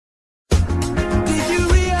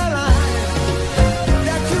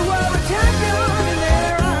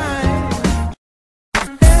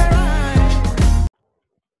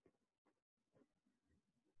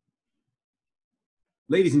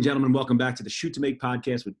Ladies and gentlemen, welcome back to the Shoot to Make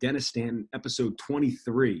podcast with Dennis Stanton, episode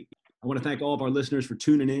 23. I want to thank all of our listeners for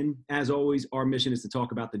tuning in. As always, our mission is to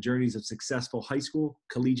talk about the journeys of successful high school,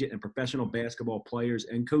 collegiate, and professional basketball players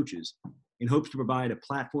and coaches in hopes to provide a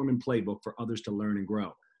platform and playbook for others to learn and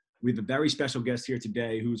grow. We have a very special guest here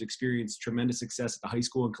today who's experienced tremendous success at the high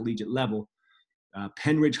school and collegiate level,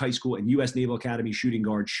 Penn Ridge High School and U.S. Naval Academy shooting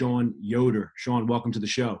guard Shawn Yoder. Shawn, welcome to the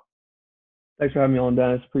show. Thanks for having me on,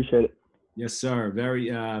 Dennis. Appreciate it. Yes, sir. Very.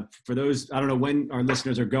 For those, I don't know when our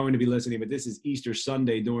listeners are going to be listening, but this is Easter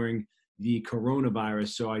Sunday during the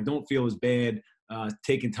coronavirus, so I don't feel as bad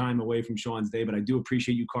taking time away from Shawn's day, but I do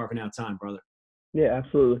appreciate you carving out time, brother. Yeah,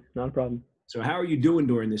 absolutely. Not a problem. So how are you doing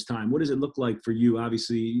during this time? What does it look like for you?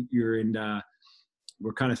 Obviously, you're in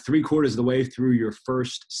we're kind of 3/4 of the way through your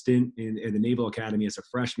first stint in the Naval Academy as a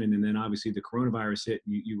freshman, and then obviously the coronavirus hit,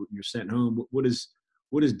 you're sent home. What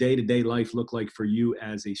does day-to-day life look like for you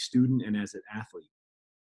as a student and as an athlete?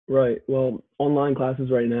 Right. Well, online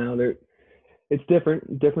classes right now, it's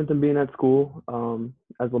different than being at school,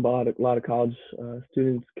 as a lot of college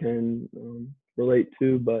students can relate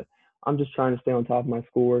to. But I'm just trying to stay on top of my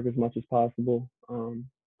schoolwork as much as possible.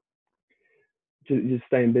 Just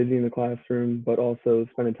staying busy in the classroom, but also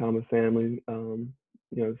spending time with family.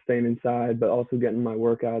 Staying inside, but also getting my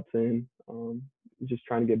workouts in. Just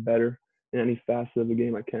trying to get better in any facet of the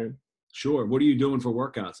game I can. Sure. What are you doing for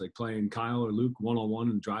workouts? Like playing Kyle or Luke one-on-one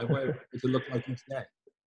in the driveway? What does it look like each day?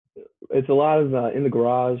 It's a lot of in the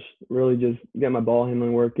garage, really just getting my ball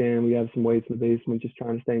handling work in. We have some weights in the basement, just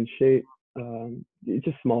trying to stay in shape. It's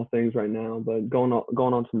just small things right now, but going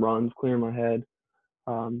on some runs, clearing my head,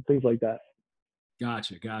 things like that.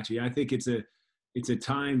 Gotcha. Yeah, I think it's a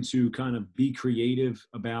time to kind of be creative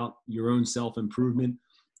about your own self-improvement.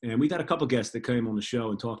 And we've had a couple guests that came on the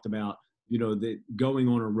show and talked about, that going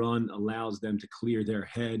on a run allows them to clear their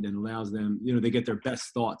head and allows them, they get their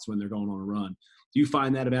best thoughts when they're going on a run. Do you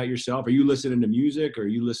find that about yourself? Are you listening to music? Or are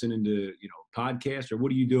you listening to, podcasts? Or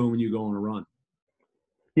what are you doing when you go on a run?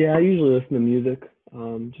 Yeah, I usually listen to music.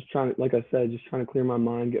 Just trying to, like I said, just trying to clear my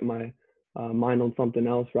mind, get my mind on something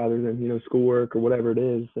else rather than, schoolwork or whatever it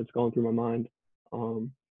is that's going through my mind.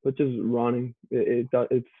 But just running,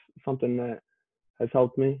 it's something that has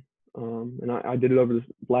helped me. And I did it over this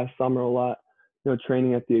last summer a lot,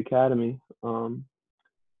 training at the academy.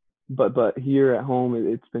 But here at home,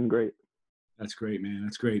 it's been great. That's great, man.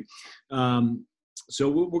 That's great. So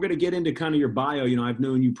we're going to get into kind of your bio. I've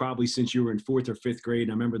known you probably since you were in 4th or 5th grade.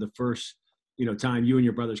 And I remember the first, time you and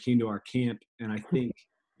your brothers came to our camp. And I think,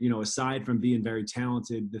 aside from being very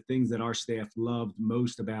talented, the things that our staff loved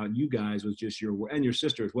most about you guys was just and your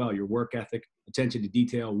sister as well, your work ethic, attention to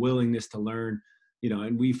detail, willingness to learn.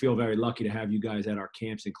 And we feel very lucky to have you guys at our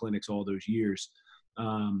camps and clinics all those years.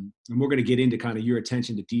 And we're going to get into kind of your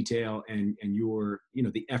attention to detail and your,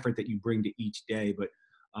 the effort that you bring to each day. But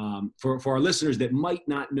for our listeners that might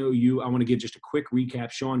not know you, I want to give just a quick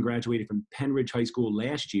recap. Shawn graduated from Penn Ridge High School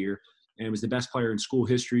last year and was the best player in school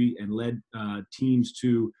history and led teams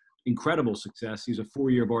to incredible success. He was a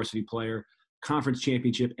 4-year varsity player, conference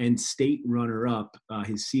championship, and state runner-up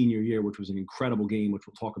his senior year, which was an incredible game, which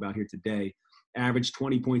we'll talk about here today. Averaged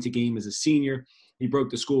 20 points a game as a senior. He broke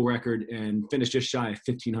the school record and finished just shy of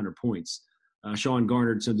 1,500 points. Shawn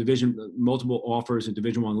garnered some multiple offers at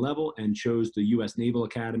Division I level and chose the U.S. Naval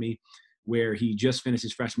Academy, where he just finished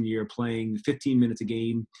his freshman year playing 15 minutes a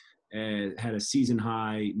game, had a season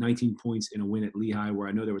high 19 points in a win at Lehigh, where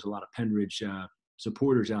I know there was a lot of Penn Ridge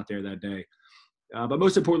supporters out there that day. But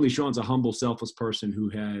most importantly, Shawn's a humble, selfless person who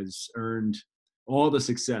has earned all the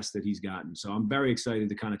success that he's gotten. So I'm very excited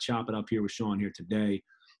to kind of chop it up here with Shawn here today.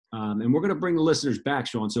 And we're going to bring the listeners back,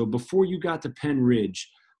 Shawn. So before you got to Penn Ridge,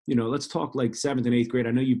 let's talk like 7th and 8th grade.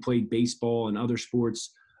 I know you played baseball and other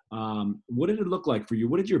sports. What did it look like for you?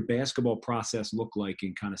 What did your basketball process look like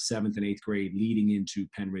in kind of 7th and 8th grade leading into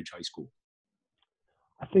Penn Ridge High School?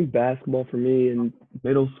 I think basketball for me in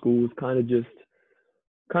middle school was kind of just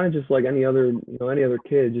like any other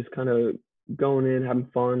kid, just kind of going in, having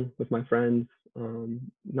fun with my friends,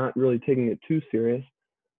 not really taking it too serious,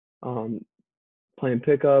 playing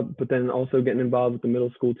pickup, but then also getting involved with the middle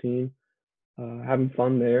school team, having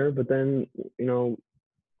fun there. But then,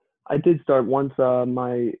 I did start once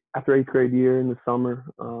my after 8th grade year in the summer.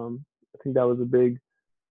 I think that was a big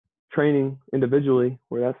training individually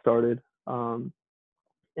where that started. And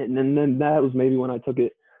then that was maybe when I took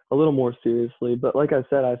it a little more seriously. But like I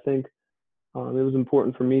said, I think it was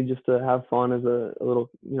important for me just to have fun as a little,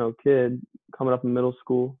 kid coming up in middle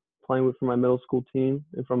school, playing for my middle school team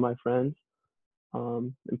and from my friends.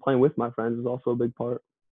 And playing with my friends is also a big part.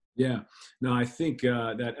 Yeah, no, I think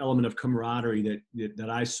that element of camaraderie that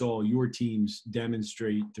I saw your teams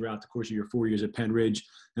demonstrate throughout the course of your 4 years at Penn Ridge,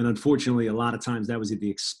 and unfortunately, a lot of times that was at the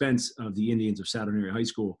expense of the Indians of Southern Area High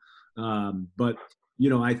School. But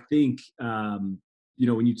I think when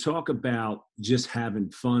you talk about just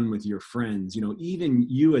having fun with your friends, even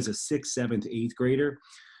you as a sixth, seventh, eighth grader,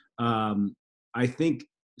 I think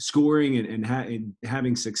scoring and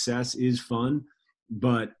having success is fun,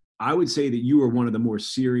 but I would say that you were one of the more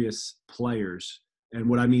serious players. And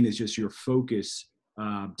what I mean is just your focus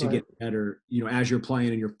to Right. get better, as you're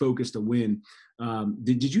playing and your focus to win.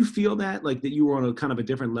 Did you feel that, like that you were on a kind of a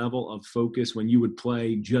different level of focus when you would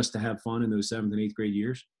play just to have fun in those seventh and eighth grade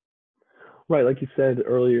years? Right, like you said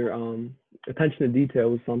earlier, attention to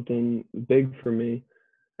detail was something big for me.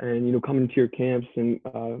 And coming to your camps and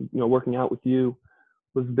working out with you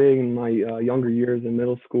was big in my younger years in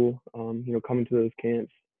middle school. Coming to those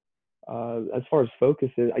camps. As far as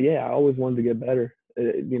focus is, yeah, I always wanted to get better.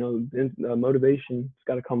 Motivation's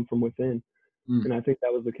got to come from within, Mm. and I think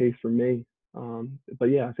that was the case for me. But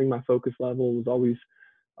yeah, I think my focus level was always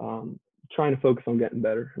um, trying to focus on getting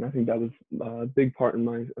better, and I think that was a big part in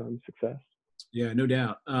my success. Yeah, no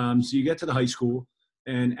doubt. So you get to the high school,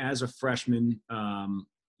 and as a freshman,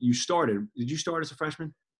 you started. Did you start as a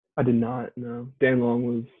freshman? I did not. No, Dan Long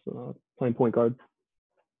was playing point guard.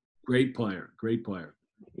 Great player, great player.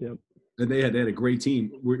 Yep. And they had a great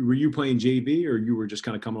team. Were you playing JV or you were just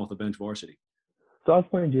kind of coming off the bench varsity? So I was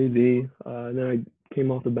playing JV, and then I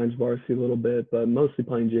came off the bench varsity a little bit, but mostly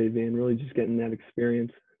playing JV and really just getting that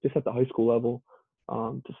experience just at the high school level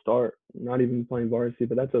to start. Not even playing varsity,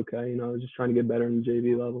 but that's okay. Just trying to get better in the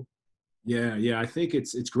JV level. Yeah, yeah. I think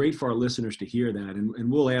it's great for our listeners to hear that,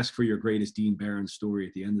 and we'll ask for your greatest Dean Barron story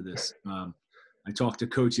at the end of this. I talked to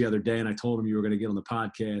Coach the other day, and I told him you were going to get on the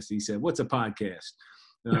podcast. He said, "What's a podcast?"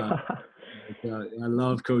 Uh, I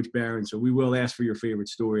love Coach Barron, so we will ask for your favorite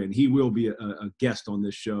story, and he will be a guest on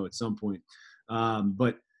this show at some point.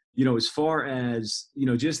 But as far as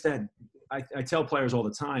just that, I tell players all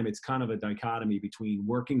the time, it's kind of a dichotomy between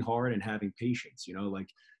working hard and having patience. Like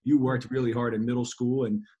you worked really hard in middle school,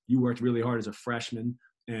 and you worked really hard as a freshman,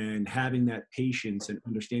 and having that patience and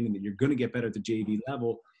understanding that you're going to get better at the JV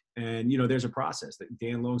level. And there's a process. That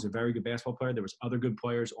Dan Lowe's a very good basketball player. There was other good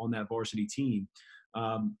players on that varsity team.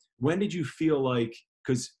 When did you feel like,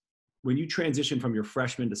 because when you transitioned from your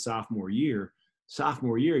freshman to sophomore year,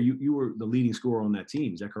 you were the leading scorer on that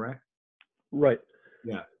team. Is that correct? Right.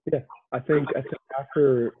 Yeah. Yeah. I think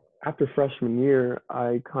after freshman year,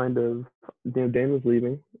 I kind of Dan was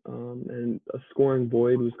leaving, and a scoring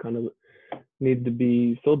void was kind of needed to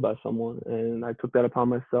be filled by someone, and I took that upon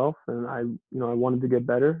myself, and I wanted to get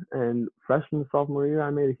better. And freshman to sophomore year,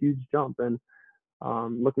 I made a huge jump, and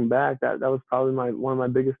looking back, that was probably one of my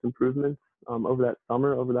biggest improvements over that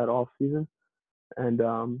summer, over that off season, and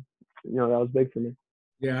that was big for me.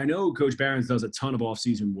 Yeah, I know Coach Barons does a ton of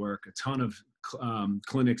off-season work, a ton of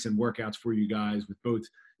clinics and workouts for you guys with both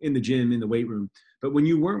in the gym, in the weight room. But when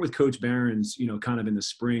you weren't with Coach Barons, kind of in the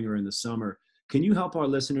spring or in the summer, can you help our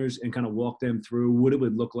listeners and kind of walk them through what it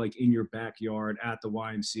would look like in your backyard at the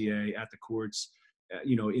YMCA, at the courts,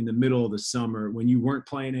 in the middle of the summer when you weren't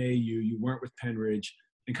playing AAU, you weren't with Penn Ridge,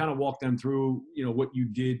 and kind of walk them through, what you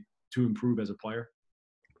did to improve as a player?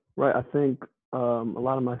 Right. I think a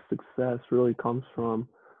lot of my success really comes from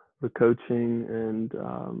the coaching and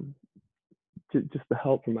just the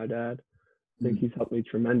help from my dad. I think Mm. he's helped me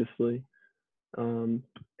tremendously, um,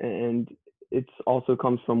 and it's also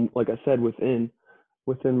comes from, like I said, within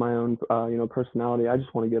my own personality. I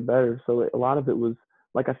just want to get better. So a lot of it was,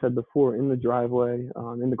 like I said before, in the driveway,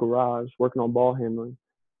 in the garage, working on ball handling.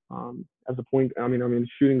 As a point, I'm in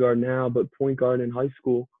shooting guard now, but point guard in high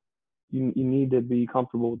school, you need to be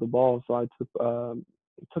comfortable with the ball. So I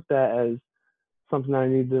took that as something I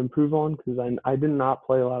needed to improve on because I did not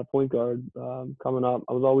play a lot of point guard coming up.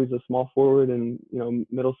 I was always a small forward in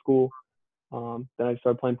middle school. Then I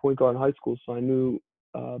started playing point guard in high school, so I knew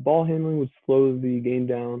ball handling would slow the game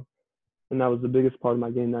down, and that was the biggest part of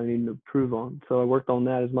my game that I needed to improve on. So I worked on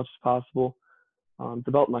that as much as possible.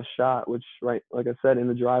 Developed my shot, which, right, like I said, in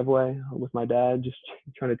the driveway with my dad, just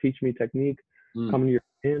trying to teach me technique. Mm. Coming to your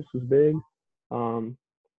camps was big. Um,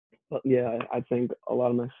 but yeah, I think a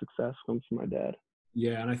lot of my success comes from my dad.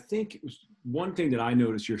 Yeah, and I think one thing that I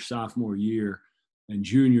noticed your sophomore year and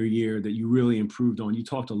junior year that you really improved on, you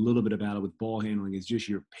talked a little bit about it with ball handling, is just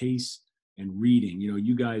your pace and reading.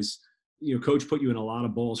 You guys, coach put you in a lot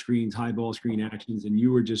of ball screens, high ball screen actions, and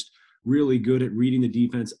you were just really good at reading the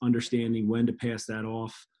defense, understanding when to pass that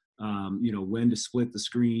off, when to split the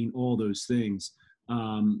screen, all those things.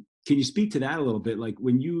 Can you speak to that a little bit? Like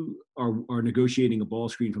when you are negotiating a ball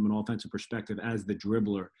screen from an offensive perspective as the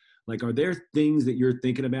dribbler, like are there things that you're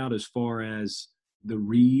thinking about as far as the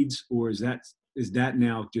reads, or is that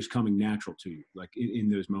now just coming natural to you, like in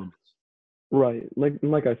those moments? Right.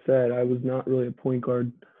 Like I said, I was not really a point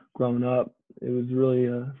guard growing up. It was really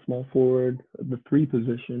a small forward, the three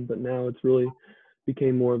position, but now it's really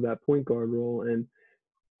became more of that point guard role. And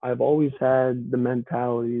I've always had the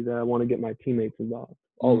mentality that I want to get my teammates involved.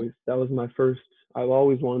 Mm. Always. That was my first. I've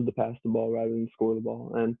always wanted to pass the ball rather than score the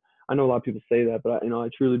ball. And I know a lot of people say that, but I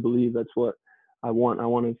truly believe that's what I want. I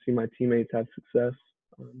want to see my teammates have success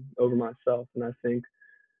over myself. And I think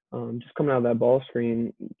just coming out of that ball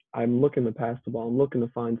screen, I'm looking to pass the ball. I'm looking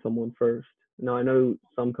to find someone first. Now I know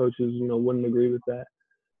some coaches, wouldn't agree with that.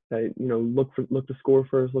 That look to score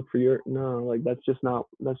first, look for your no, like that's just not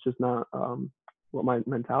what my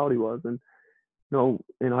mentality was. And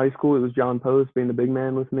in high school it was John Post being the big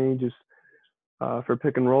man with me, just for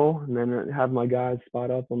pick and roll, and then have my guys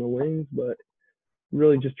spot up on the wings. But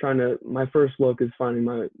really, just my first look is finding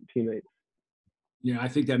my teammates. Yeah, I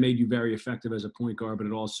think that made you very effective as a point guard, but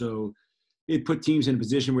it put teams in a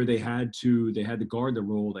position where they had to guard the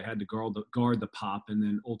roll, they had to guard the pop, and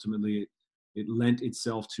then ultimately it lent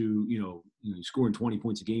itself to scoring 20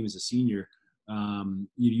 points a game as a senior.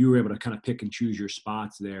 You were able to kind of pick and choose your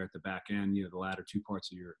spots there at the back end, the latter two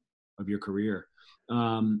parts of your career.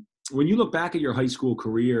 When you look back at your high school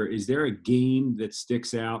career, is there a game that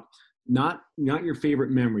sticks out? Not your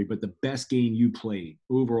favorite memory, but the best game you played,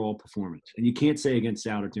 overall performance. And you can't say against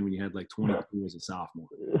Souderton when you had like 22 as a sophomore.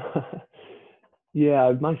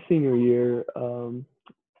 Yeah, my senior year,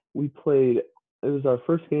 we played. It was our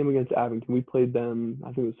first game against Abington. We played them, I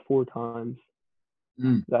think it was 4 times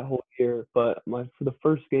Mm. that whole year. But for the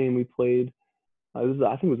first game we played, I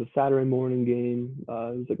think it was a Saturday morning game. It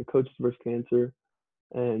was like a coaches versus cancer,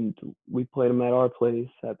 and we played them at our place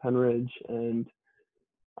at Penn Ridge. And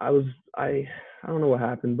I don't know what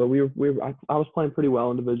happened, but I was playing pretty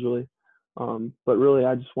well individually. But really,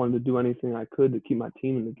 I just wanted to do anything I could to keep my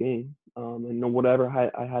team in the game. And whatever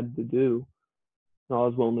I had to do, I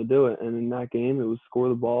was willing to do it. And in that game, it was score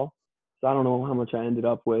the ball. So I don't know how much I ended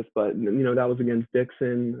up with, but that was against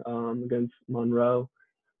Dixon, against Monroe.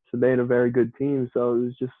 So they had a very good team. So it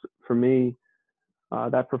was just for me,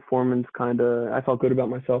 that performance I felt good about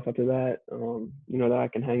myself after that. That I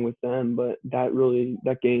can hang with them. But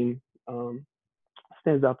that game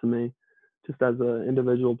stands out to me, just as an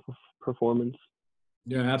individual performance.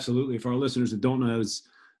 Yeah, absolutely. For our listeners that don't know, it's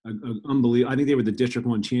unbelievable. I think they were the District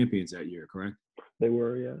 1 champions that year, correct? They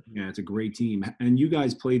were, yes. Yeah, it's a great team. And you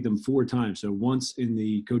guys played them 4 times. So once in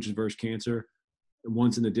the Coaches versus Cancer,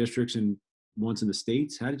 once in the districts, and once in the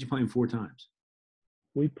states. How did you play them 4 times?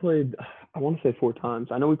 We played, I want to say 4 times.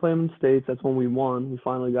 I know we played them in the States. That's when we won. We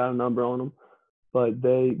finally got a number on them. But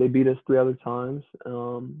they beat us 3 other times.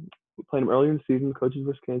 We played them earlier in the season, Coaches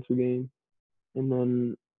versus Cancer game. And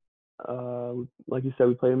then, like you said,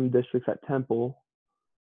 we played them in districts at Temple.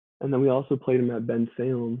 And then we also played them at Ben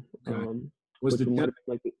Salem, Okay. which might have been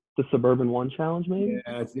like the Suburban One Challenge, maybe?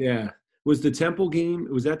 Yeah. Was the Temple game,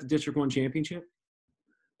 was that the District 1 championship?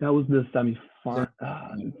 That was the semifinal.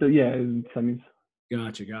 So yeah, semis.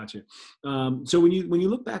 Gotcha. So when you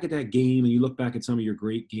look back at that game and you look back at some of your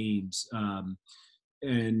great games,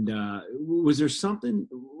 was there something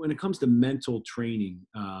when it comes to mental training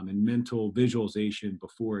and mental visualization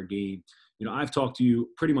before a game? I've talked to you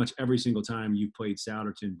pretty much every single time you've played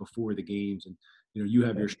Souderton before the games, and you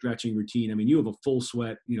have your stretching routine. I mean, you have a full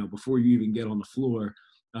sweat, before you even get on the floor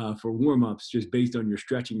for warm-ups, just based on your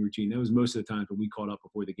stretching routine. That was most of the time when we caught up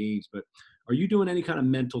before the games. But are you doing any kind of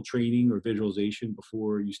mental training or visualization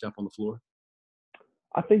before you step on the floor?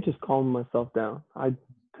 I think just calming myself down. I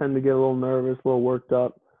tend to get a little nervous, a little worked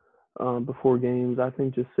up before games. I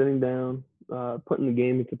think just sitting down, putting the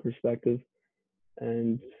game into perspective,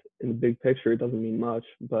 and in the big picture, it doesn't mean much,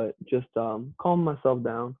 but just calming myself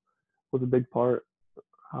down was a big part.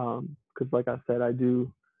 Because, like I said, I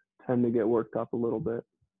do tend to get worked up a little bit.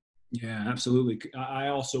 Yeah, absolutely. I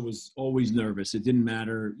also was always nervous. It didn't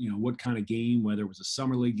matter, what kind of game, whether it was a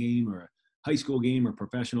summer league game or a high school game or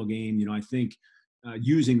professional game. I think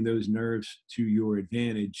using those nerves to your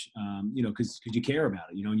advantage, because you care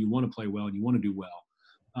about it, and you want to play well and you want to do well.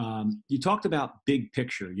 You talked about big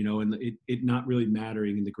picture, and it not really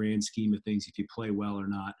mattering in the grand scheme of things if you play well or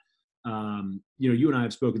not. You and I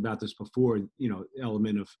have spoken about this before,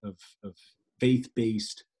 element of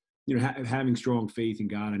faith-based, having strong faith in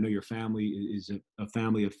God. I know your family is a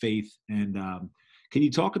family of faith, and Can you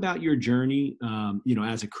talk about your journey,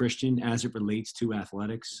 as a Christian, as it relates to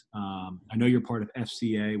athletics? I know you're part of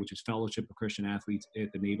FCA, which is Fellowship of Christian Athletes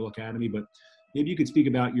at the Naval Academy, but maybe you could speak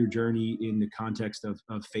about your journey in the context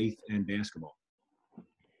of faith and basketball.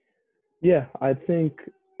 Yeah, I think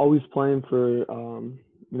always playing for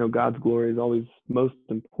God's glory is always most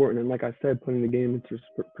important. And like I said, putting the game into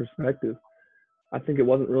perspective. I think it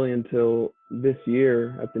wasn't really until this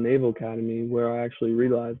year at the Naval Academy where I actually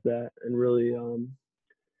realized that and really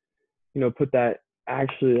put that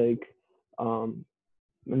actually and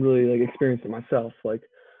really experience it myself. Like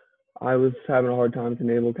I was having a hard time at the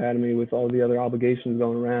Naval Academy with all the other obligations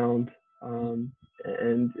going around.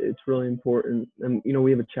 And it's really important. And,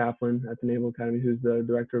 we have a chaplain at the Naval Academy who's the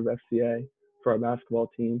director of FCA for our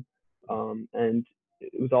basketball team. And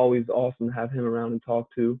it was always awesome to have him around and talk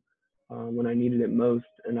to when I needed it most.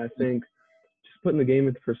 And I think just putting the game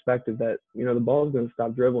into perspective that, the ball is going to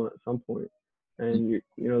stop dribbling at some point, and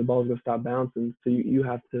the ball is going to stop bouncing. So you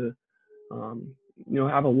have to,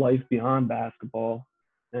 have a life beyond basketball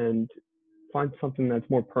and find something that's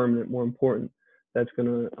more permanent, more important, that's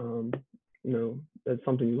going to, that's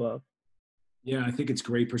something you love. Yeah, I think it's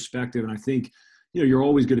great perspective. And I think, you're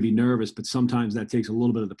always going to be nervous, but sometimes that takes a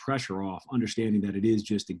little bit of the pressure off, understanding that it is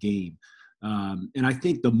just a game. And I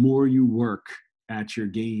think the more you work at your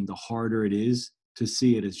game, the harder it is to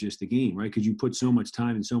see it as just a game, right? Because you put so much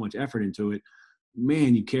time and so much effort into it.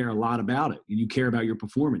 Man, you care a lot about it, and you care about your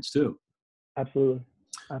performance too. Absolutely.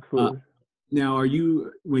 Absolutely. Now,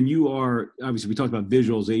 when you are, obviously we talked about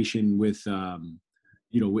visualization with,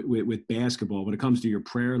 with basketball, when it comes to your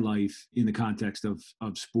prayer life in the context of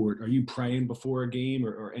sport, are you praying before a game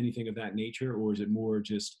or anything of that nature? Or is it more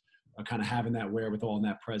just kind of having that wherewithal and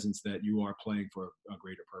that presence that you are playing for a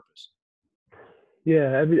greater purpose?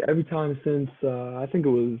 Yeah, every time since I think it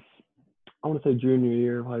was, I want to say junior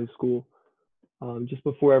year of high school, just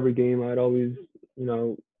before every game, I'd always,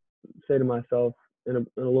 say to myself in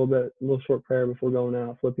a little short prayer before going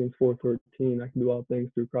out, Philippians 4:13, I can do all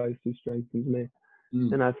things through Christ who strengthens me.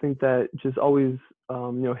 And I think that just always,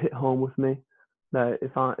 hit home with me that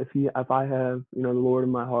if I have, the Lord in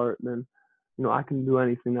my heart, then, I can do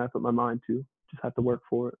anything that I put my mind to. Just have to work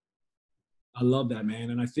for it. I love that,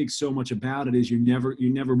 man. And I think so much about it is you never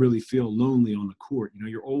really feel lonely on the court.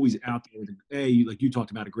 You're always out there with like you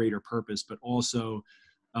talked about, a greater purpose, but also,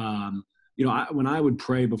 when I would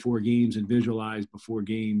pray before games and visualize before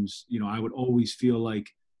games, I would always feel like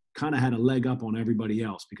kind of had a leg up on everybody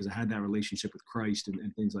else because I had that relationship with Christ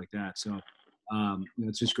and things like that. So,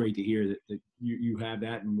 it's just great to hear that you have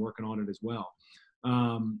that and working on it as well.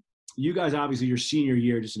 You guys, obviously your senior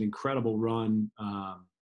year, just an incredible run.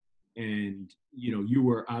 And, you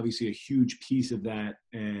were obviously a huge piece of that,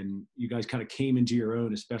 and you guys kind of came into your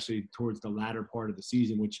own, especially towards the latter part of the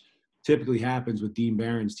season, which typically happens with Dean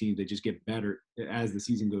Barron's team. They just get better as the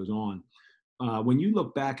season goes on. When you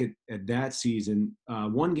look back at that season,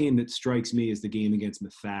 one game that strikes me is the game against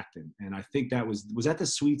Methacton. And I think was that the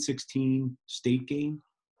Sweet 16 state game?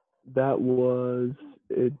 That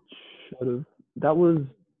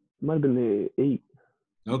might have been the 8.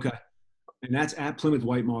 Okay. And that's at Plymouth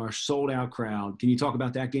Whitemarsh, sold out crowd. Can you talk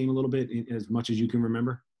about that game a little bit, as much as you can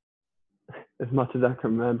remember? As much as I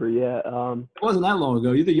can remember, yeah. It wasn't that long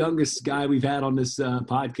ago. You're the youngest guy we've had on this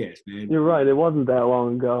podcast, man. You're right. It wasn't that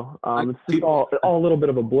long ago. It's just all a little bit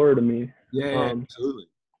of a blur to me. Yeah, absolutely.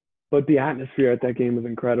 But the atmosphere at that game was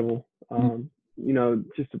incredible.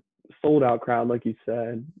 Just a sold out crowd, like you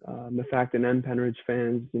said. Methacton and Penridge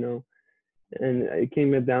fans, and it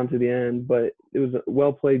came down to the end, but it was a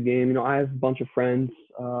well played game. I have a bunch of friends,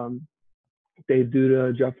 Dave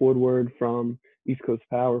Duda, Jeff Woodward from East Coast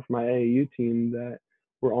Power for my AAU team that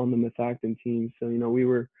were on the Methacton team. So, we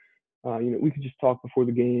were, we could just talk before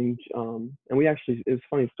the game. And it was a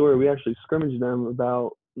funny story. We actually scrimmaged them it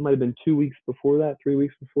might have been 3 weeks before that.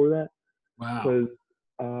 Wow.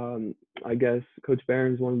 Because I guess Coach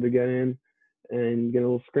Barron's wanted to get in and get a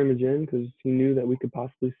little scrimmage in because he knew that we could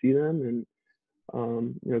possibly see them. And,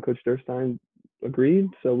 Coach Durstein agreed.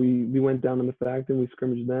 So we went down to Methacton, we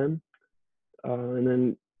scrimmaged them. And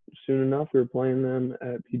then soon enough, we were playing them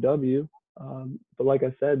at PW. But like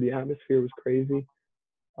I said, the atmosphere was crazy.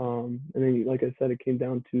 And then, like I said, it came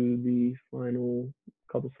down to the final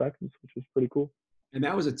couple seconds, which was pretty cool. And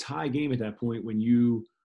that was a tie game at that point when you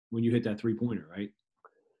hit that 3-pointer, right?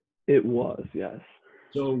 It was, yes.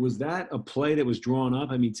 So was that a play that was drawn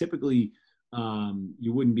up? I mean, typically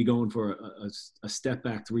you wouldn't be going for a step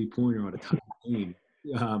back 3-pointer on a tie game.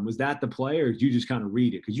 Was that the play, or did you just kind of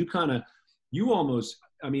read it? Because you almost,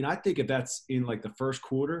 I mean, I think if that's in like the first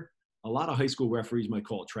quarter, a lot of high school referees might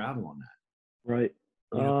call it travel on that. Right.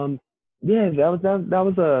 Yeah, that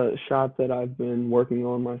was a shot that I've been working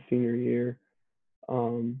on my senior year,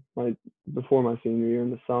 like before my senior year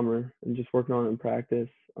in the summer, and just working on it in practice.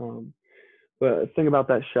 But the thing about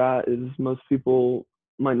that shot is most people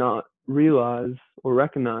might not realize or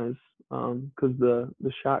recognize, because the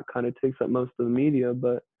shot kind of takes up most of the media.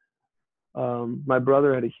 But my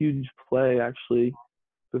brother had a huge play actually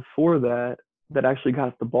before that that actually got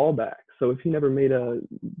us the ball back. So if he never made a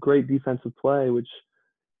great defensive play, which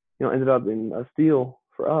ended up in a steal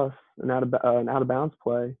for us, an out of bounds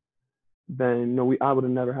play, then I would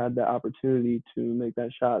have never had that opportunity to make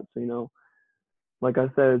that shot. So like I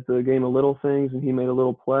said, it's a game of little things, and he made a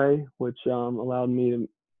little play, which allowed me to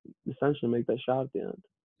essentially make that shot at the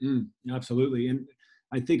end. Absolutely. And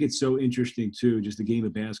I think it's so interesting too, just the game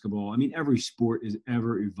of basketball. I mean, every sport is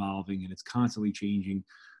ever evolving and it's constantly changing.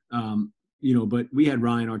 But we had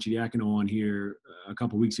Ryan Archidiakono on here a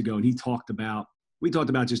couple of weeks ago, and we talked about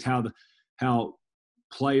just how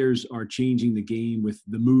players are changing the game with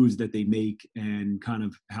the moves that they make and kind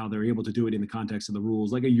of how they're able to do it in the context of the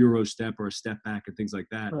rules, like a Euro step or a step back and things like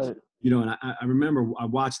that. Right. And I remember I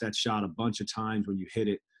watched that shot a bunch of times when you hit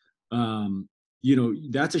it.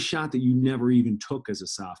 That's a shot that you never even took as a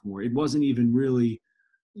sophomore. It wasn't even really,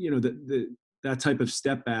 that type of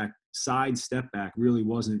side step back really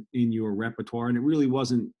wasn't in your repertoire. And it really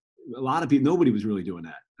wasn't nobody was really doing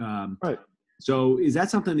that. Right. So is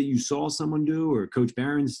that something that you saw someone do, or Coach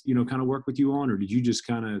Barron's, kind of work with you on, or did you just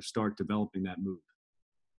kind of start developing that move?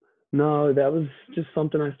 No, that was just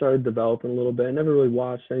something I started developing a little bit. I never really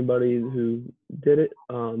watched anybody who did it,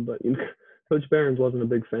 but Coach Barron's wasn't a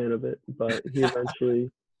big fan of it. But he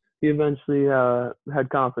eventually had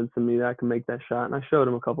confidence in me that I could make that shot, and I showed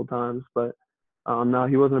him a couple times. But no,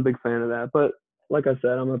 he wasn't a big fan of that. But like I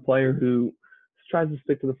said, I'm a player who tries to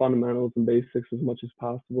stick to the fundamentals and basics as much as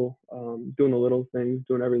possible. Doing the little things,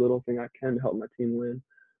 doing every little thing I can to help my team win.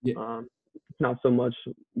 Yeah. It's not so much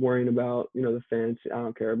worrying about the fans. I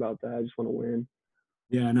don't care about that. I just want to win.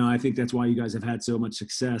 Yeah, no, I think that's why you guys have had so much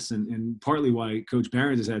success, and partly why Coach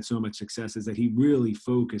Barron has had so much success is that he really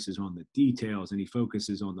focuses on the details and he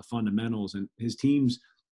focuses on the fundamentals, and his teams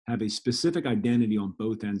have a specific identity on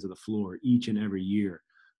both ends of the floor each and every year.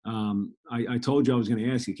 I told you I was going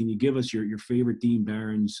to ask you, can you give us your favorite Dean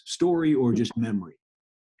Barron's story or just memory?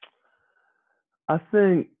 I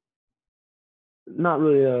think not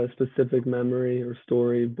really a specific memory or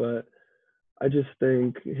story, but I just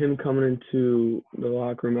think him coming into the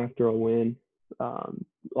locker room after a win,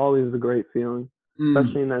 always is a great feeling,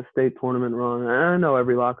 especially in that state tournament run. And I know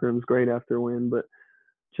every locker room is great after a win, but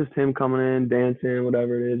just him coming in, dancing,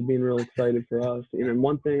 whatever it is, being real excited for us. And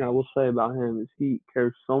one thing I will say about him is he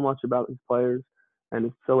cares so much about his players, and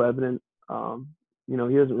it's so evident. He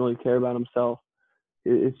doesn't really care about himself.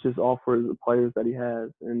 It's just all for the players that he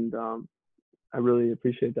has, and I really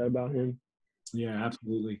appreciate that about him. Yeah,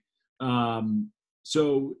 absolutely.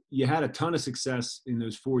 So you had a ton of success in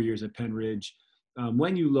those 4 years at Penn Ridge.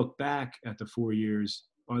 When you look back at the 4 years,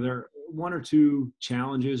 are there one or two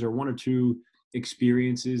challenges or one or two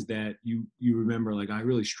experiences that you remember, like, I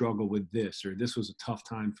really struggled with this, or this was a tough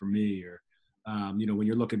time for me, or when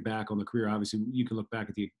you're looking back on the career, obviously you can look back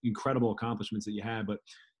at the incredible accomplishments that you had, but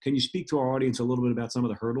can you speak to our audience a little bit about some of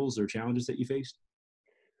the hurdles or challenges that you faced?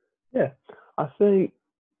 Yeah, I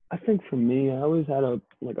think for me, I always had a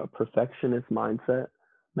perfectionist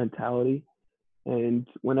mentality, and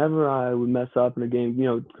whenever I would mess up in a game,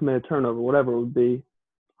 commit a turnover, whatever it would be,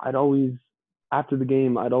 I'd always after the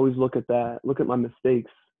game, I'd always look at my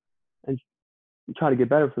mistakes, and try to get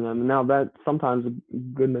better from them. And now that's sometimes a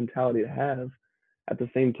good mentality to have. At the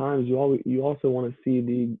same time, you also want to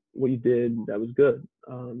see what you did that was good,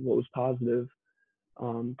 what was positive,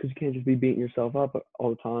 because you can't just be beating yourself up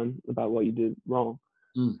all the time about what you did wrong.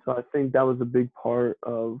 So I think that was a big part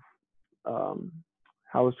of how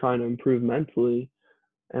I was trying to improve mentally,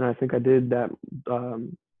 and I think I did that to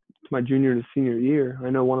my junior to senior year.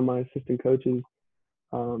 I know one of my assistant coaches,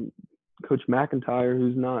 Coach McIntyre,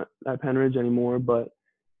 who's not at Penn Ridge anymore, but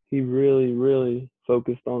he really, really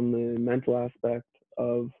focused on the mental aspect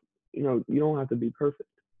of, you don't have to be perfect.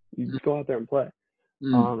 You just go out there and play.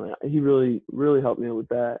 He really, really helped me with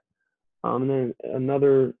that. And then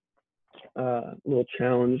another little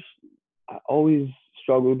challenge, I always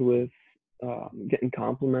struggled with getting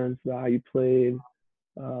compliments about how you played,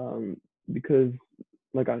 because,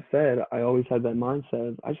 like I said, I always had that mindset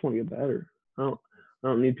of I just want to get better. I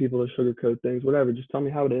don't need people to sugarcoat things, whatever. Just tell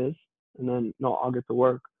me how it is, and then no, I'll get to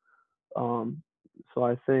work. So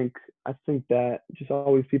I think that just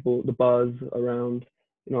always the buzz around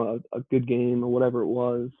a good game or whatever it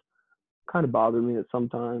was kind of bothered me at some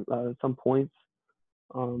points.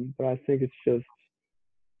 But I think it's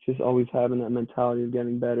just always having that mentality of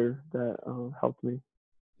getting better that helped me.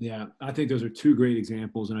 Yeah, I think those are two great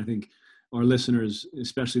examples, and I think our listeners,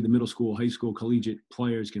 especially the middle school, high school, collegiate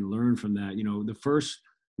players, can learn from that. You know,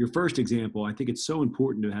 your first example, I think it's so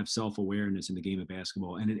important to have self-awareness in the game of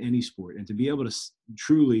basketball and in any sport, and to be able to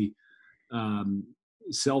truly um,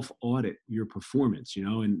 self-audit your performance. You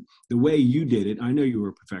know, and the way you did it, I know you were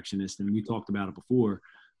a perfectionist, and we talked about it before.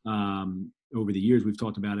 Over the years, we've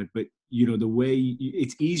talked about it, but you know, the way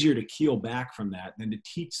it's easier to keel back from that than to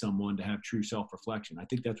teach someone to have true self-reflection. I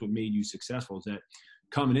think that's what made you successful, is that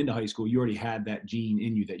coming into high school, you already had that gene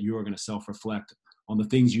in you that you are going to self-reflect on the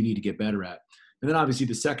things you need to get better at. And then obviously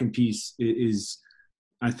the second piece is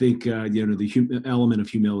I think, you know, the element of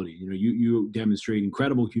humility. You know, you demonstrate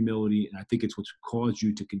incredible humility, and I think it's what's caused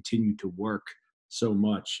you to continue to work so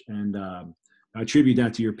much. And I attribute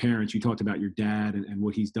that to your parents. You talked about your dad and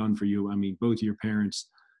what he's done for you. I mean, both of your parents,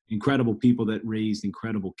 incredible people that raised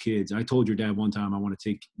incredible kids. I told your dad one time I want to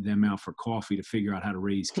take them out for coffee to figure out how to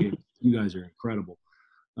raise kids. You guys are incredible.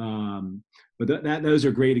 But those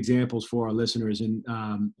are great examples for our listeners. And,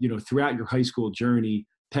 you know, throughout your high school journey,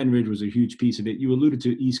 Penn Ridge was a huge piece of it. You alluded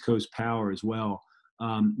to East Coast Power as well.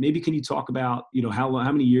 Maybe can you talk about, you know, how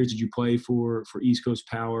many years did you play for East Coast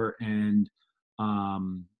Power, and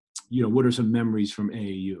you know, what are some memories from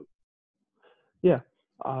AAU? Yeah,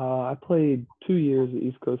 I played 2 years at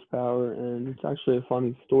East Coast Power, and it's actually a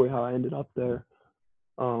funny story how I ended up there.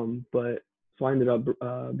 But so I ended up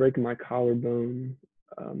breaking my collarbone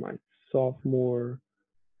my sophomore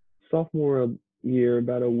sophomore year,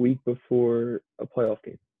 about a week before a playoff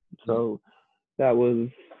game. So that was,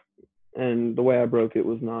 and the way I broke it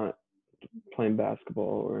was not playing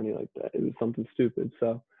basketball or anything like that. It was something stupid.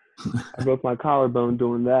 So I broke my collarbone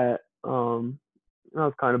doing that. I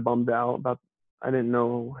was kind of bummed out about. I didn't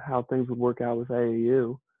know how things would work out with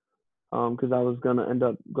AAU because I was gonna end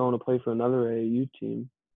up going to play for another AAU team.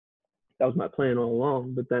 That was my plan all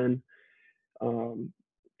along. But then, um,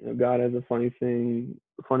 you know, God has a funny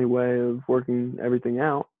way of working everything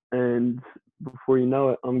out. And before you know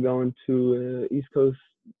it, I'm going to a East Coast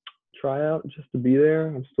tryout just to be there.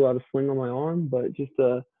 I'm still out of sling on my arm, but just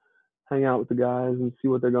to hang out with the guys and see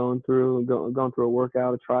what they're going through, going through a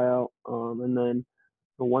workout, a tryout. And then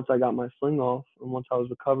once I got my sling off and once I was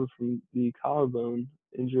recovered from the collarbone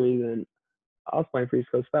injury, then I was playing for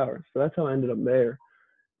East Coast Power. So that's how I ended up there.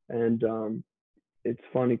 And it's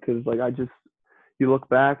funny because like you look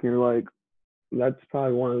back and you're like, that's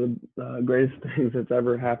probably one of the greatest things that's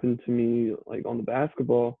ever happened to me, like on the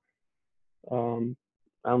basketball, on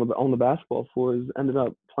the basketball floor, is ended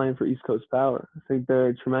up playing for East Coast Power. I think they're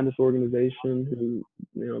a tremendous organization who,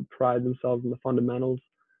 you know, pride themselves in the fundamentals,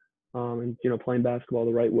 and, you know, playing basketball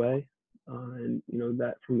the right way. And, you know,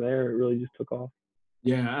 that from there, it really just took off.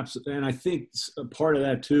 Yeah, absolutely. And I think a part of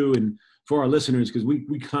that too, and for our listeners, because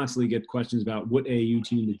we constantly get questions about what AAU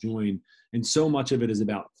team to join, and so much of it is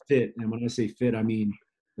about fit. And when I say fit, I mean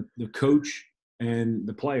the coach and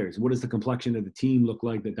the players. What does the complexion of the team look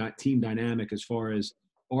like? That team dynamic, as far as,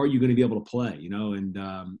 are you going to be able to play? You know, and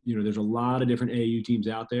you know, there's a lot of different AAU teams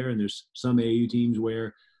out there, and there's some AAU teams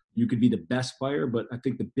where you could be the best player, but I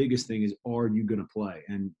think the biggest thing is, are you going to play?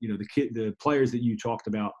 And you know, the players that you talked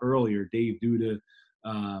about earlier, Dave Duda,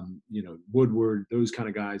 you know, Woodward, those kind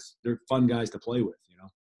of guys, they're fun guys to play with, you know?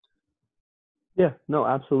 Yeah, no,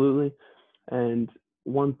 absolutely. And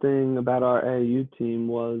one thing about our AAU team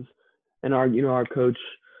was, and our coach,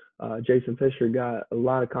 Jason Fisher, got a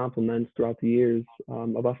lot of compliments throughout the years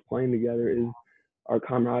of us playing together, is our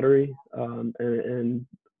camaraderie, and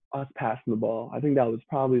us passing the ball. I think that was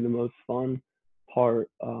probably the most fun part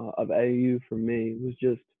of AAU for me, was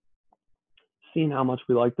just seeing how much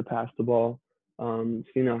we like to pass the ball,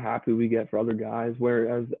 seeing how happy we get for other guys.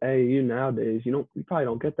 Whereas AAU nowadays, you probably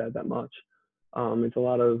don't get that much. It's a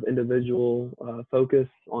lot of individual focus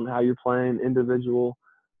on how you're playing, individual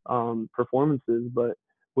performances. But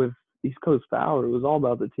with East Coast Power, it was all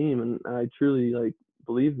about the team, and I truly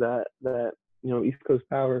believe that East Coast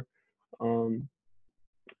Power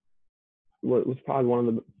was probably one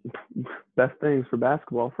of the best things for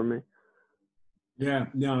basketball for me. Yeah,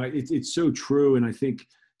 no, it's so true. And I think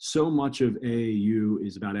so much of AAU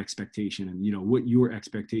is about expectation, and, you know, what your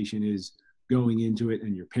expectation is going into it,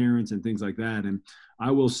 and your parents and things like that. And I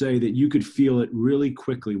will say that you could feel it really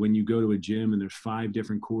quickly when you go to a gym and there's 5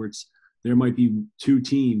 different courts. There might be 2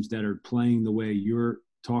 teams that are playing the way you're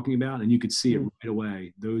talking about, and you could see it right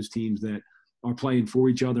away. Those teams that are playing for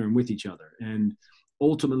each other and with each other. And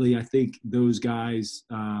ultimately, I think those guys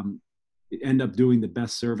end up doing the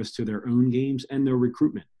best service to their own games and their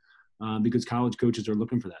recruitment, because college coaches are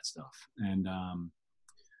looking for that stuff. And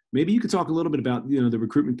Maybe you could talk a little bit about, the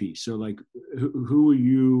recruitment piece. So like, who are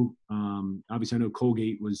you? Obviously, I know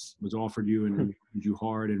Colgate was offered you and recruited you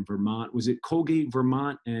hard in Vermont. Was it Colgate,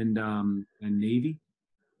 Vermont, and Navy?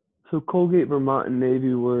 So Colgate, Vermont, and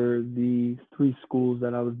Navy were the three schools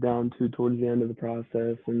that I was down to towards the end of the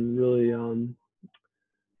process, and really,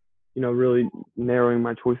 really narrowing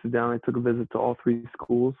my choices down. I took a visit to all three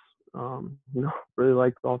schools. Really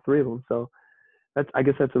liked all three of them. So I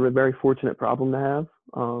guess that's a very fortunate problem to have.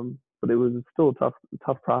 But it was still a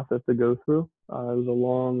tough process to go through. It was a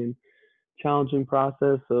long and challenging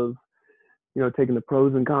process of, taking the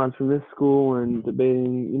pros and cons from this school and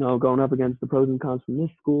debating, going up against the pros and cons from this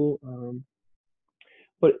school.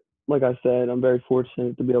 But like I said, I'm very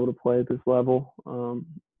fortunate to be able to play at this level.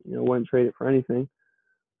 Wouldn't trade it for anything.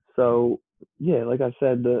 So yeah, like I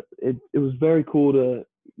said, it was very cool to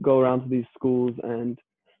go around to these schools and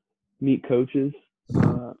meet coaches,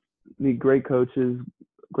 meet great coaches,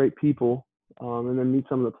 great people, and then meet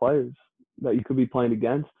some of the players that you could be playing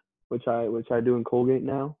against, which I do in Colgate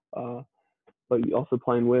now, but you also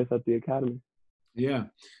playing with at the academy. Yeah.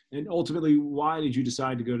 And ultimately, why did you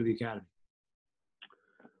decide to go to the academy?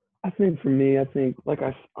 I think for me, like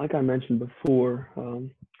I mentioned before,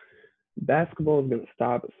 basketball is going to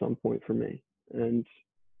stop at some point for me, and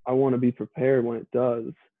I want to be prepared when it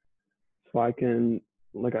does, so I can,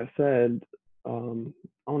 like I said, I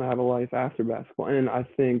want to have a life after basketball. And I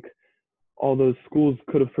think all those schools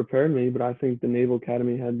could have prepared me, but I think the Naval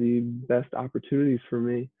Academy had the best opportunities for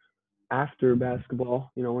me after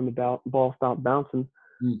basketball. When the ball stopped bouncing,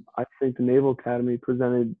 I think the Naval Academy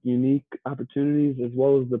presented unique opportunities, as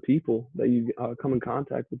well as the people that you come in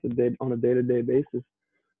contact with on a day-to-day basis.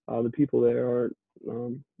 The people there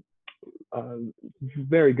are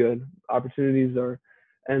very good. Opportunities are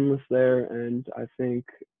endless there, and I think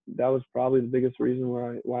that was probably the biggest reason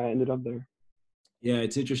why I ended up there. Yeah,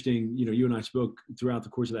 it's interesting. You and I spoke throughout the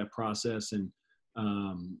course of that process, and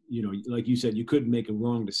like you said, you couldn't make a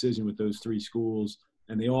wrong decision with those three schools,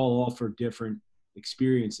 and they all offer different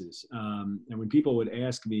experiences. And when people would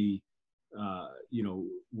ask me, how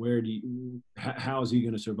is he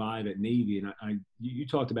going to survive at Navy? And you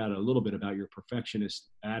talked about it a little bit about your perfectionist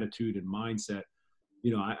attitude and mindset.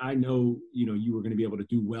 I know, you were going to be able to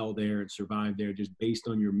do well there and survive there just based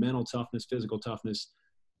on your mental toughness, physical toughness.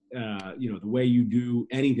 The way you do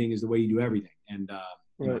anything is the way you do everything. And,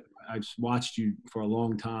 Right. I've watched you for a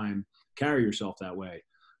long time carry yourself that way.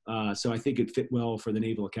 So I think it fit well for the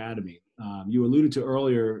Naval Academy. You alluded to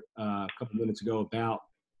earlier, a couple minutes ago about,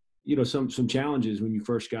 some challenges when you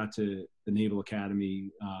first got to the Naval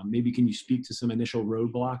Academy. Maybe can you speak to some initial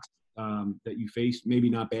roadblocks that you faced? Maybe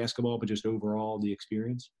not basketball, but just overall the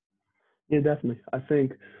experience. Yeah, definitely. I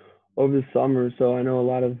think over the summer, so I know a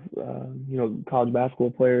lot of college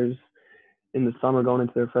basketball players in the summer going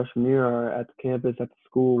into their freshman year are at the campus, at the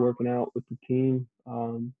school, working out with the team,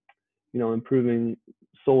 improving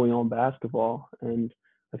solely on basketball. And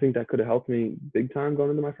I think that could have helped me big time going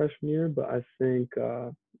into my freshman year. But I think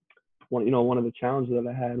one of the challenges that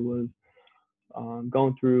I had was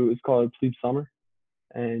going through, it's called Sleep Summer.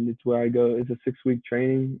 And it's where I go. It's a 6-week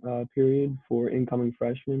training period for incoming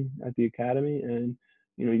freshmen at the academy, and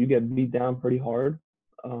you get beat down pretty hard,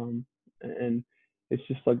 and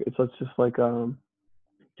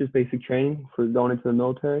just basic training for going into the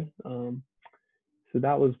military. So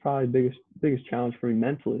that was probably the biggest challenge for me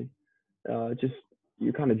mentally. Just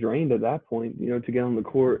you're kind of drained at that point, to get on the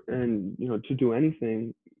court and to do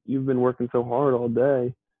anything. You've been working so hard all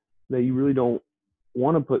day that you really don't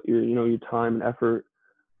want to put your time and effort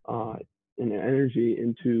and energy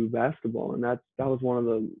into basketball, and that was one of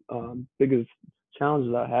the biggest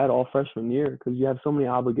challenges I had all freshman year, because you have so many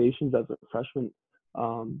obligations as a freshman,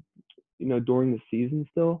 during the season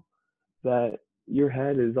still, that your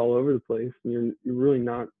head is all over the place, and you're really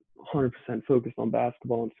not 100% focused on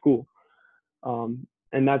basketball in school.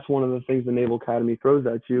 And that's one of the things the Naval Academy throws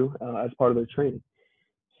at you as part of their training.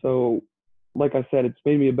 So, like I said, it's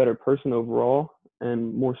made me a better person overall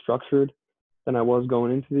and more structured than I was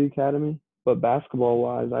going into the academy. But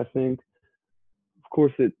basketball-wise, I think, of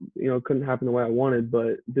course, it couldn't happen the way I wanted,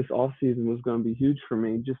 but this off season was going to be huge for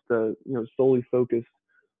me, just to solely focus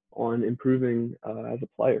on improving as a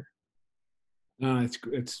player.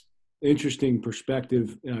 It's interesting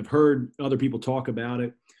perspective. I've heard other people talk about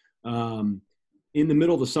it. In the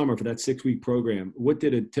middle of the summer for that 6-week program, what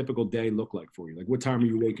did a typical day look like for you? Like, what time are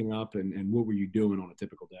you waking up, and what were you doing on a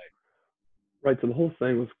typical day? Right. So the whole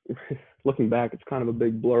thing was, looking back, it's kind of a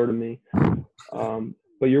big blur to me.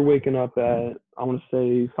 But you're waking up at, I want to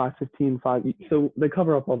say 5:15, so they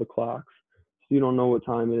cover up all the clocks, so you don't know what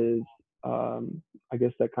time it is. I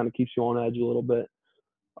guess that kind of keeps you on edge a little bit.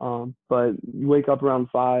 But you wake up around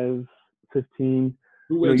 5:15.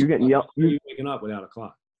 Who You know, wakes you're up? getting How yelled. are you waking up without a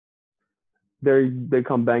clock? They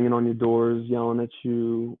come banging on your doors, yelling at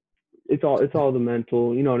you. It's all the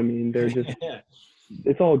mental. You know what I mean? They're just Yeah.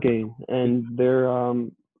 it's all a game, and they're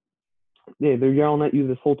yelling at you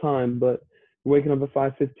this whole time. But you're waking up at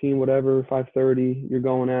 5:15, whatever, 5:30. You're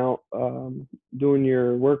going out, doing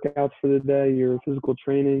your workouts for the day, your physical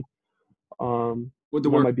training. What the That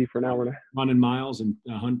work might be for an hour and a half. running miles and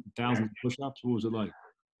thousands of push-ups? What was it like?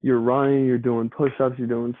 You're running, you're doing push-ups, you're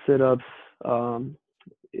doing sit-ups.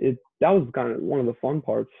 That was kind of one of the fun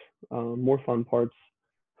parts, more fun parts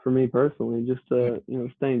for me personally, just Yeah. to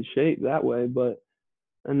stay in shape that way. But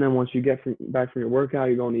and then once you get back from your workout,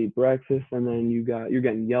 you're going to eat breakfast, and then you're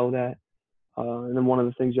getting yelled at. And then one of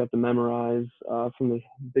the things you have to memorize from this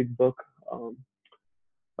big book of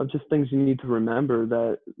just things you need to remember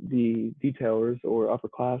that the detailers or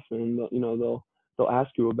upperclassmen, they'll ask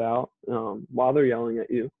you about while they're yelling at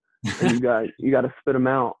you, and you got to spit them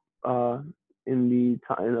out in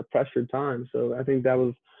a pressured time. So I think that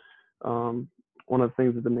was one of the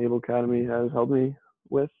things that the Naval Academy has helped me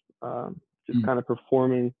with, just Mm. kind of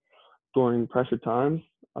performing during pressure times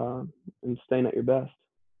and staying at your best.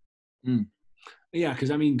 Mm. Yeah,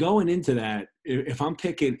 because I mean, going into that, if I'm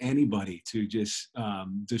picking anybody to just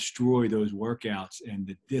destroy those workouts and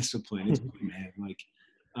the discipline, it's you, man. Like,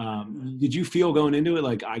 did you feel going into it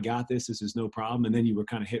like I got this? This is no problem, and then you were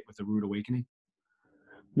kind of hit with a rude awakening?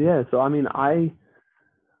 Yeah, so I mean, I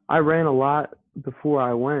ran a lot before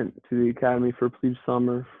I went to the academy for plebe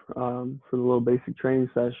summer for the little basic training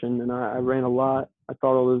session, and I ran a lot. I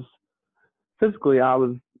thought it was physically I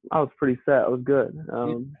was pretty set. I was good,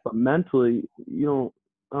 Yeah. but mentally, I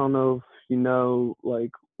don't know if you know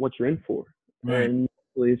like what you're in for, Right. and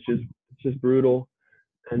mentally it's just brutal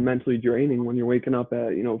and mentally draining when you're waking up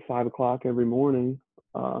at 5 o'clock every morning,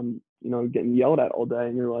 getting yelled at all day,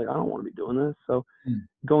 and you're like, I don't want to be doing this. So Mm.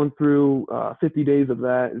 going through 50 days of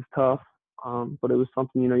that is tough, but it was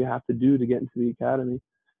something you have to do to get into the academy.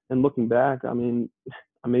 And looking back, I mean,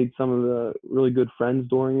 I made some of the really good friends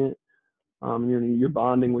during it. You're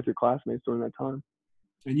bonding with your classmates during that time.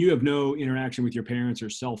 And you have no interaction with your parents or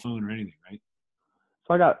cell phone or anything, right?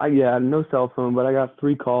 So I no cell phone, but I got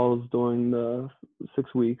 3 calls during the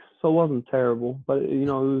 6 weeks. So it wasn't terrible, but it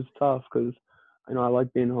was tough because I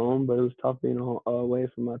like being home, but it was tough being away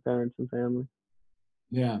from my parents and family.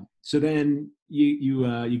 Yeah. So then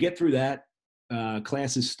you get through that.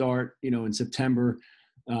 Classes start, in September,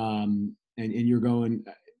 and you're going.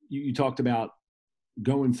 You talked about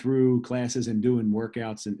going through classes and doing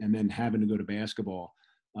workouts and then having to go to basketball.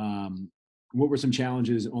 What were some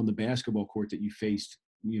challenges on the basketball court that you faced,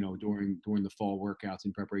 during the fall workouts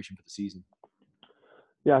in preparation for the season?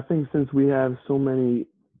 Yeah, I think since we have so many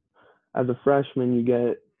as a freshman, you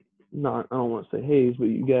get not I don't want to say haze, but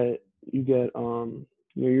you get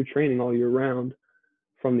you're training all year round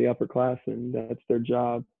from the upperclassmen. That's their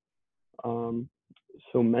job. Um,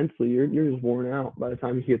 so mentally, you're just worn out by the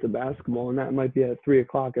time you get to basketball, and that might be at 3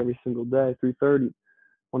 o'clock every single day, 3:30,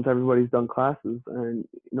 once everybody's done classes, and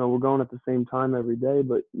we're going at the same time every day,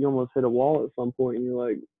 but you almost hit a wall at some point, and you're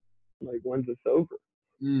like when's this over?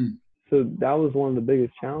 Mm. So that was one of the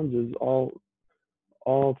biggest challenges all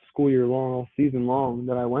school year long, all season long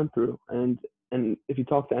that I went through, and if you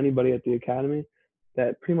talk to anybody at the academy,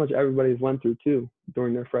 that pretty much everybody's went through too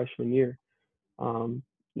during their freshman year. Um,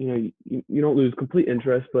 you don't lose complete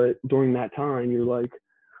interest, but during that time, you're like,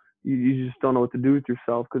 you just don't know what to do with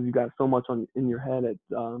yourself because you got so much in your head at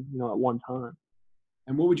one time.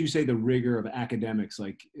 And what would you say the rigor of academics?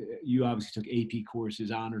 Like, you obviously took AP courses,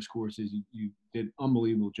 honors courses. You did an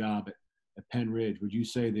unbelievable job at Penn Ridge. Would you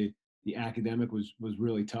say the academic was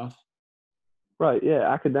really tough? Right. Yeah.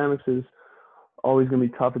 Academics is always going to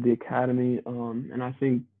be tough at the academy. And I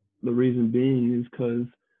think the reason being is because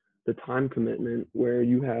the time commitment where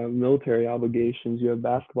you have military obligations, you have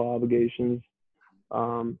basketball obligations,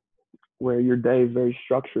 um, where your day is very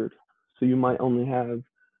structured. So you might only have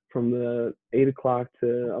from the 8 o'clock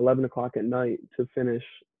to 11 o'clock at night to finish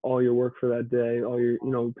all your work for that day, all your,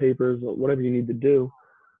 papers, whatever you need to do.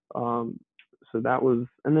 Um, so that was,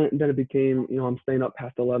 and then it became, I'm staying up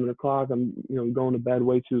past 11 o'clock. I'm, going to bed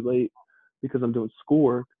way too late because I'm doing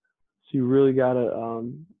schoolwork. So you really got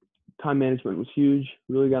to, time management was huge.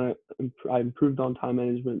 Really got to, I improved on time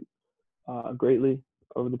management greatly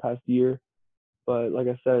over the past year. But like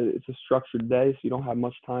I said, it's a structured day, so you don't have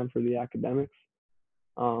much time for the academics.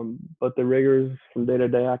 But the rigors from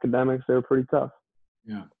day-to-day academics, they were pretty tough.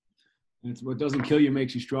 Yeah. It's what doesn't kill you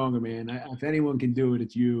makes you stronger, man. If anyone can do it,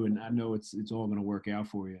 it's you. And I know it's all going to work out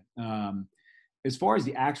for you. as far as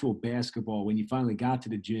the actual basketball, when you finally got to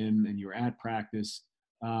the gym and you were at practice,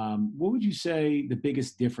 what would you say the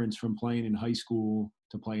biggest difference from playing in high school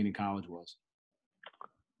to playing in college was?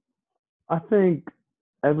 I think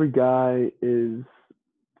every guy is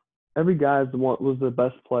every guy is the one was the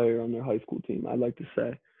best player on their high school team. I'd like to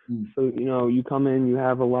say. Mm, So you come in, you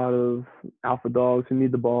have a lot of alpha dogs who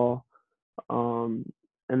need the ball, um,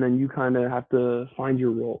 and then you kind of have to find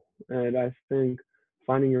your role. And I think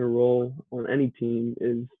finding your role on any team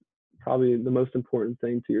is probably the most important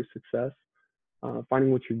thing to your success.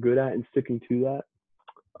 Finding what you're good at and sticking to that.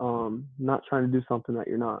 Not trying to do something that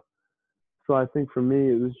you're not. So I think for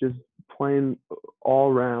me, it was just playing all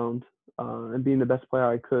around and being the best player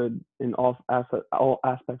I could in all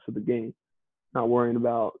aspects of the game. Not worrying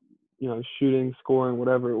about shooting, scoring,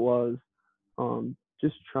 whatever it was.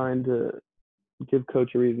 Just trying to give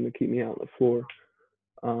coach a reason to keep me out on the floor.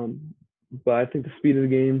 Um, but I think the speed of the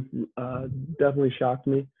game definitely shocked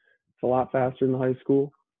me. It's a lot faster than high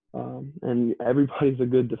school, and everybody's a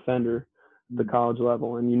good defender at the mm. college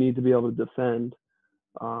level, and you need to be able to defend,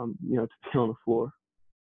 to be on the floor.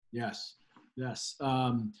 Yes, yes.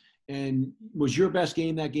 And was your best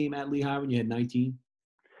game that game at Lehigh when you had 19?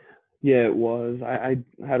 Yeah, it was. I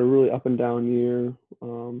had a really up and down year,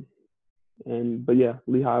 but yeah,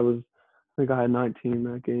 Lehigh was. I think I had 19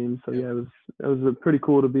 that game, so Yeah. yeah, it was pretty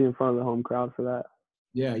cool to be in front of the home crowd for that.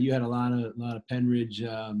 Yeah, you had a lot of Penridge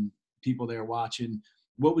people there watching.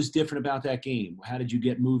 What was different about that game? How did you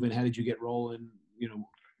get moving? How did you get rolling?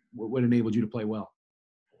 What enabled you to play well?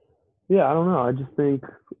 Yeah, I don't know. I just think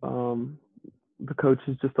the coach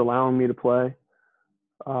is just allowing me to play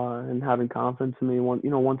and having confidence in me. Once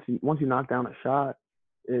you knock down a shot,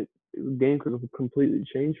 it the game could have completely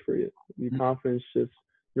changed for you. Your Mm, confidence just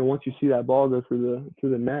once you see that ball go through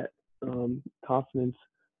the net, confidence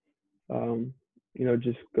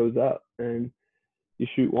just goes up and you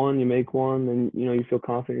shoot one, you make one, and you feel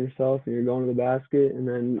confident in yourself and you're going to the basket. And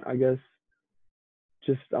then I guess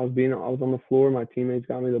just I was on the floor, my teammates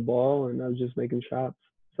got me the ball, and I was just making shots.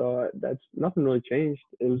 So that's nothing really changed.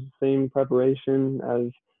 It was the same preparation as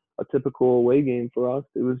a typical away game for us.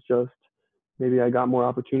 It was just maybe I got more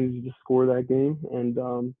opportunities to score that game, and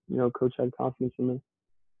coach had confidence in me.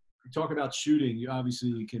 you talk about shooting. You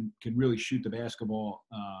obviously can really shoot the basketball.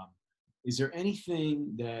 Is there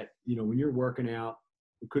anything that when you're working out,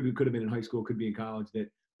 it could have been in high school, could be in college, that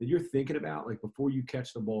you're thinking about like before you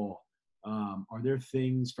catch the ball? Are there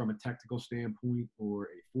things from a technical standpoint or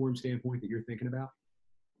a form standpoint that you're thinking about?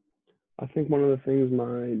 I think one of the things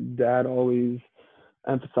my dad always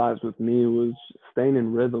emphasized with me was staying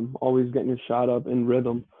in rhythm, always getting your shot up in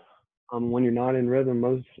rhythm. When you're not in rhythm,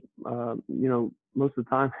 most of the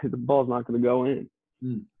time the ball's not going to go in.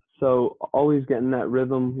 Mm, So always getting that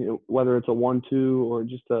rhythm, whether it's a 1-2 or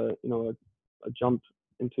just a jump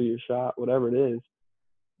into your shot, whatever it is,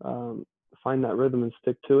 um, find that rhythm and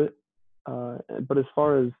stick to it. But as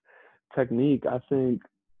far as technique, I think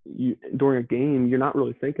during a game you're not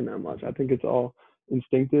really thinking that much. I think it's all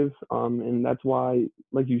instinctive, and that's why,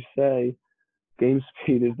 like you say, game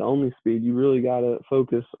speed is the only speed. You really got to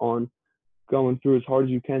focus on going through as hard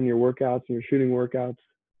as you can in your workouts and your shooting workouts,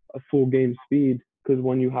 a full game speed. Because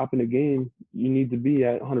when you hop in a game, you need to be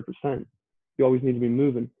at 100%. You always need to be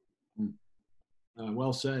moving. mm.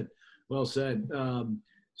 Well said. Well said.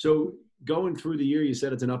 So going through the year, you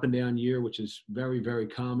said it's an up and down year, which is very, very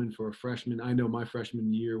common for a freshman. I know my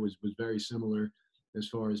freshman year was very similar as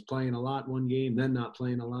far as playing a lot one game, then not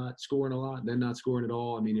playing a lot, scoring a lot, then not scoring at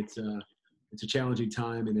all. I mean, it's a challenging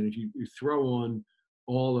time. And then if you throw on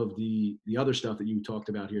all of the other stuff that you talked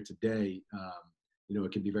about here today,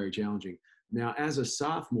 it can be very challenging. Now, as a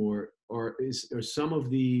sophomore, are some of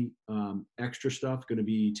the extra stuff going to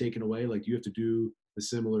be taken away? Like, do you have to do the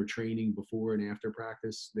similar training before and after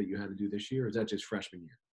practice that you had to do this year? Or is that just freshman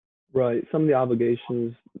year? Right. Some of the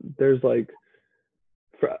obligations, there's like,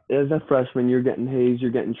 as a freshman, you're getting hazed,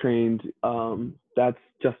 you're getting trained. That's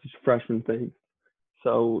just a freshman thing.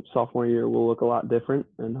 So sophomore year will look a lot different,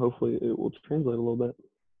 and hopefully it will translate a little bit.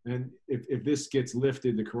 And if this gets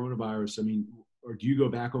lifted, the coronavirus, I mean, or do you go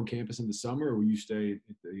back on campus in the summer, or will you stay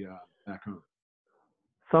at the back home?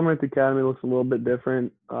 Summer at the academy looks a little bit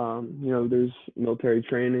different. There's military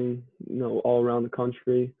training, all around the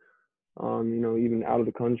country. Even out of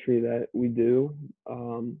the country that we do.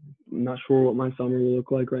 I'm not sure what my summer will look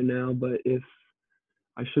like right now, but if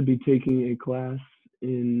I should be taking a class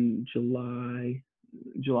in July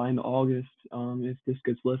and August, if this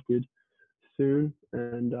gets lifted soon,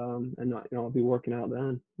 and I'll be working out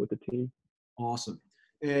then with the team. Awesome.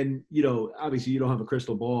 And, obviously you don't have a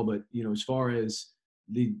crystal ball, but, as far as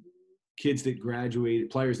the kids that graduated,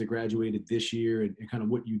 players that graduated this year, and kind of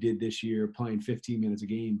what you did this year, playing 15 minutes a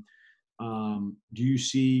game. Do you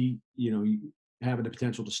see, you having the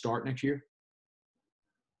potential to start next year?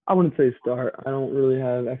 I wouldn't say start. I don't really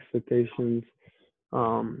have expectations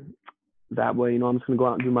that way. I'm just going to go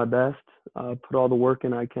out and do my best, put all the work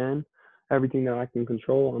in I can. Everything that I can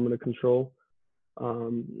control, I'm going to control.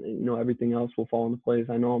 Everything else will fall into place.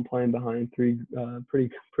 I know I'm playing behind three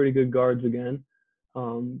pretty good guards again.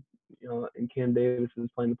 And Cam Davis is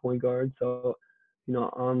playing the point guard. So,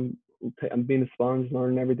 I'm being a sponge,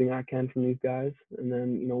 learning everything I can from these guys. And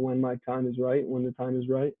then, when the time is right,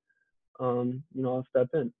 I'll step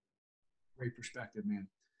in. Great perspective, man.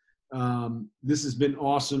 This has been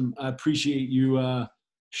awesome. I appreciate you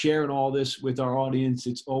sharing all this with our audience.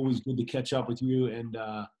 It's always good to catch up with you. And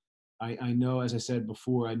I know, as I said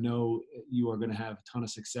before, I know you are going to have a ton of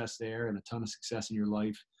success there and a ton of success in your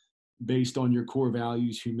life based on your core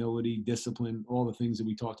values, humility, discipline, all the things that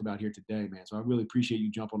we talked about here today, man. So I really appreciate you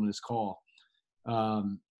jumping on this call.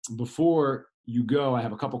 Before you go, I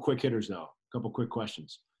have a couple quick hitters, though, a couple quick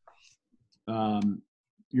questions.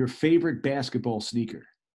 Your favorite basketball sneaker?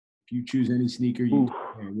 If you choose any sneaker,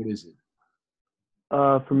 what is it?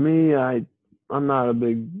 For me, I'm not a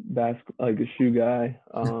big a shoe guy.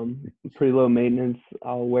 Pretty low maintenance.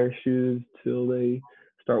 I'll wear shoes till they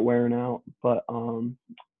start wearing out. But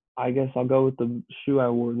I guess I'll go with the shoe I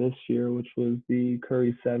wore this year, which was the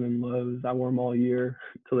Curry 7 lows. I wore them all year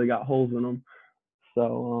till they got holes in them.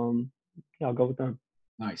 So yeah, I'll go with them.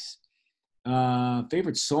 Nice.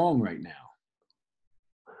 Favorite song right now?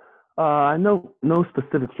 I know no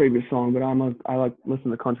specific favorite song, but I like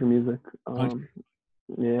listen to country music.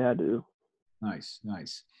 Yeah, I do. Nice.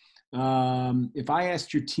 If I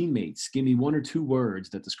asked your teammates, give me one or two words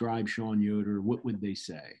that describe Shaun Yoder, what would they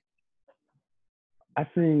say? I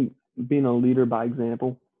think being a leader by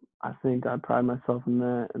example. I think I pride myself in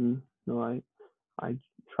that, and I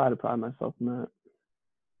try to pride myself in that.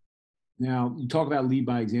 Now, you talk about lead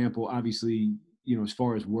by example. Obviously, as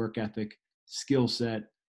far as work ethic, skill set,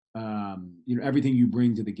 everything you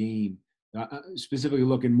bring to the game. Specifically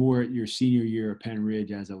looking more at your senior year at Penn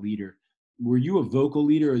Ridge as a leader. Were you a vocal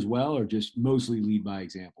leader as well, or just mostly lead by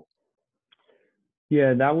example?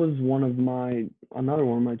 Yeah, that was another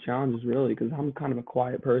one of my challenges, really, because I'm kind of a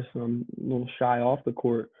quiet person. I'm a little shy off the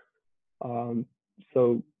court.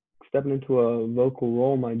 So stepping into a vocal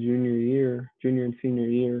role my junior and senior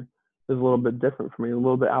year, was a little bit different for me, a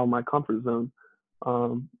little bit out of my comfort zone.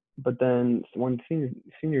 But then when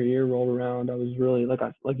senior year rolled around, I was really, like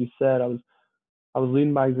you said, I was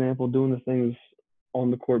leading by example, doing the things on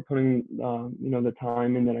the court, putting the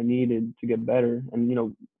time in that I needed to get better, and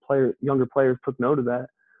younger players took note of that.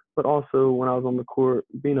 But also when I was on the court,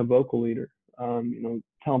 being a vocal leader,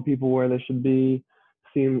 telling people where they should be,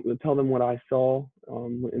 tell them what I saw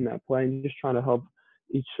in that play, and just trying to help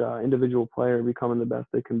each individual player becoming the best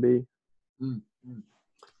they can be. Mm-hmm.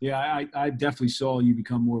 Yeah, I definitely saw you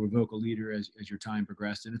become more of a vocal leader as your time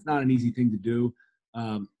progressed, and it's not an easy thing to do,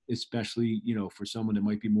 especially for someone that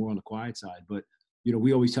might be more on the quiet side. But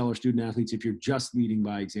we always tell our student athletes, if you're just leading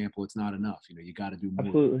by example, it's not enough. You got to do more.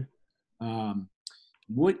 Absolutely.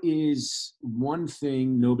 What is one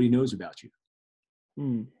thing nobody knows about you?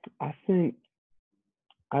 I think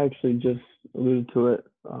I actually just alluded to it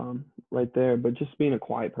right there, but just being a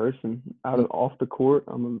quiet person off the court.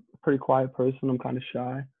 I'm a pretty quiet person. I'm kind of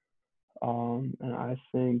shy. And I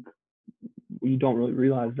think you don't really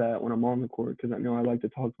realize that when I'm on the court, because I like to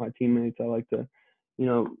talk to my teammates. I like to,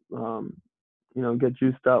 get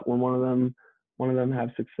juiced up when one of them have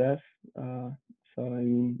success.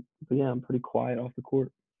 But yeah, I'm pretty quiet off the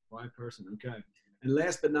court. Quiet person, okay. And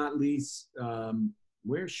last but not least,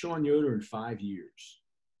 where's Shaun Yoder in 5 years?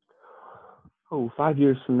 5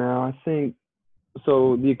 years from now, I think.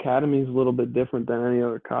 So the academy is a little bit different than any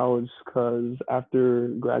other college, because after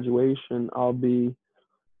graduation, I'll be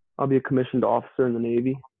a commissioned officer in the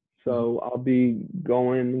Navy. So I'll be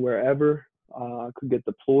going wherever I could get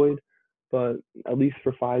deployed, but at least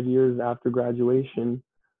for 5 years after graduation,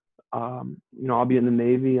 I'll be in the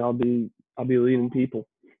Navy. I'll be leading people.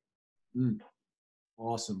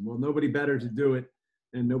 Awesome. Well, nobody better to do it,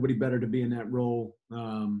 and nobody better to be in that role.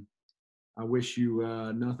 I wish you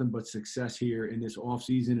nothing but success here in this off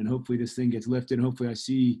season, and hopefully this thing gets lifted. Hopefully I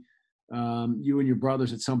see you and your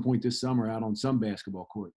brothers at some point this summer out on some basketball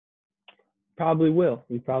court. Probably will.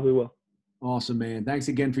 We probably will. Awesome, man. Thanks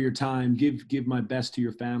again for your time. Give my best to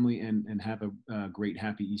your family, and have a great,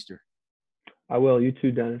 happy Easter. I will. You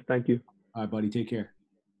too, Dennis. Thank you. All right, buddy. Take care.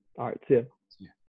 All right. See ya.